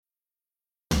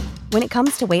When it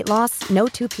comes to weight loss, no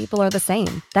two people are the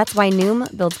same. That's why Noom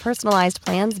builds personalized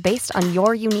plans based on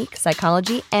your unique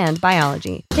psychology and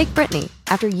biology. Take Brittany.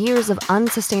 After years of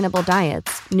unsustainable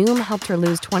diets, Noom helped her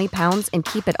lose 20 pounds and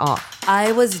keep it off.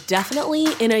 I was definitely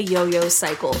in a yo-yo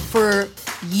cycle for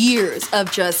years of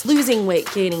just losing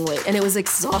weight, gaining weight, and it was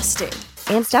exhausting.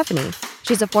 And Stephanie.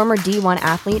 She's a former D1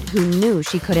 athlete who knew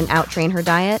she couldn't out-train her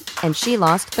diet, and she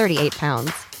lost 38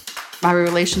 pounds. My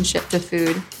relationship to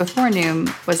food before Noom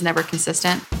was never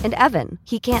consistent. And Evan,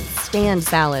 he can't stand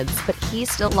salads, but he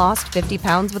still lost 50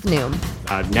 pounds with Noom.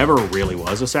 I never really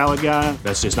was a salad guy.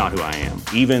 That's just not who I am.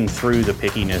 Even through the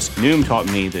pickiness, Noom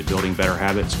taught me that building better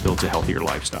habits builds a healthier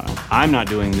lifestyle. I'm not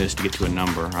doing this to get to a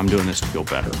number. I'm doing this to feel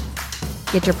better.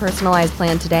 Get your personalized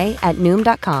plan today at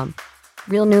Noom.com.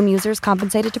 Real Noom users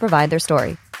compensated to provide their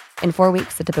story. In 4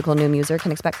 weeks, the typical Noom user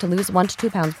can expect to lose 1 to 2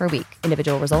 pounds per week.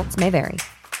 Individual results may vary.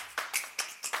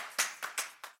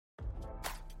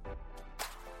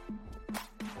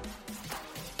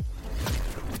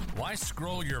 Why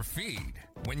scroll your feed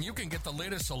when you can get the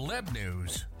latest celeb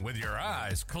news with your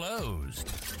eyes closed?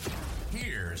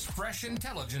 Here's fresh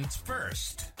intelligence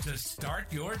first to start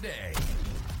your day.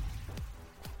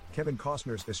 Kevin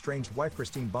Costner's estranged wife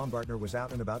Christine Baumgartner was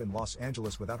out and about in Los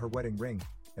Angeles without her wedding ring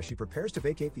as she prepares to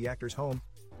vacate the actor's home,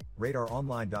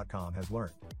 RadarOnline.com has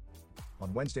learned.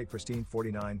 On Wednesday, Christine,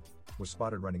 49, was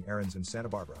spotted running errands in Santa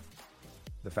Barbara.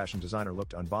 The fashion designer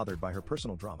looked unbothered by her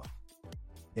personal drama.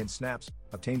 In snaps,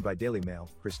 obtained by Daily Mail,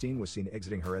 Christine was seen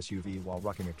exiting her SUV while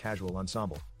rocking a casual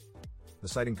ensemble. The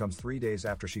sighting comes 3 days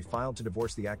after she filed to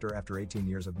divorce the actor after 18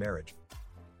 years of marriage.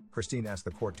 Christine asked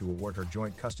the court to award her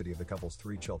joint custody of the couple's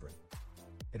 3 children.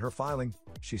 In her filing,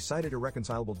 she cited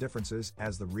irreconcilable differences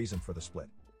as the reason for the split.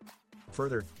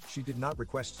 Further, she did not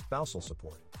request spousal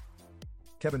support.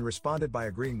 Kevin responded by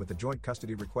agreeing with the joint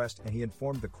custody request, and he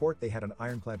informed the court they had an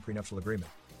ironclad prenuptial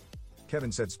agreement.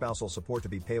 Kevin said spousal support to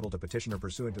be payable to petitioner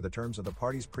pursuant to the terms of the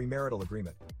parties' premarital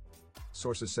agreement.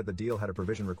 Sources said the deal had a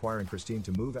provision requiring Christine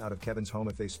to move out of Kevin's home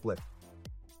if they split.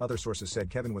 Other sources said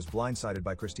Kevin was blindsided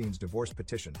by Christine's divorce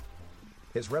petition.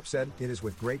 His rep said, "It is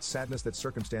with great sadness that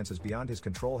circumstances beyond his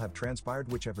control have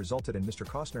transpired which have resulted in Mr.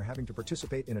 Costner having to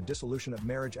participate in a dissolution of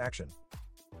marriage action."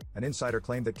 An insider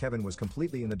claimed that Kevin was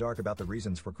completely in the dark about the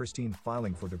reasons for Christine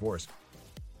filing for divorce.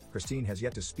 Christine has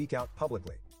yet to speak out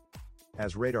publicly.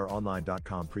 As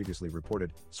RadarOnline.com previously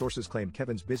reported, sources claimed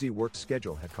Kevin's busy work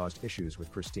schedule had caused issues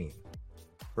with Christine.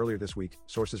 Earlier this week,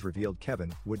 sources revealed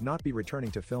Kevin would not be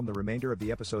returning to film the remainder of the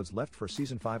episodes left for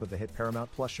Season 5 of the hit Paramount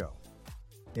Plus show.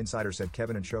 Insider said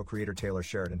Kevin and show creator Taylor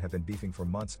Sheridan have been beefing for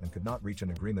months and could not reach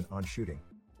an agreement on shooting.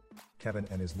 Kevin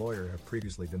and his lawyer have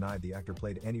previously denied the actor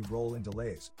played any role in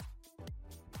delays.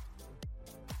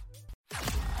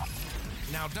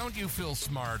 Now, don't you feel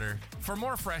smarter? For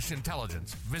more fresh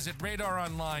intelligence, visit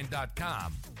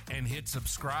RadarOnline.com and hit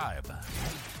subscribe.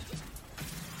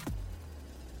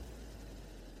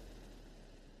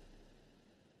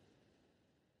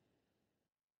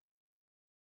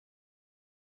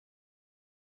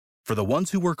 For the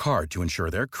ones who work hard to ensure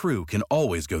their crew can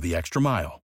always go the extra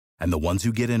mile, and the ones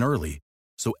who get in early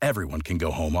so everyone can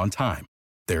go home on time,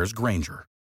 there's Grainger,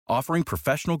 offering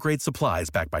professional-grade supplies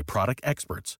backed by product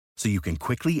experts so you can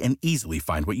quickly and easily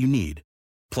find what you need.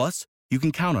 Plus, you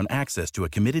can count on access to a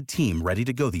committed team ready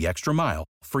to go the extra mile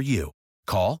for you.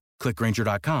 Call, click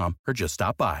Grainger.com, or just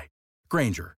stop by.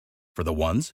 Grainger, for the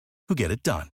ones who get it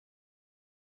done.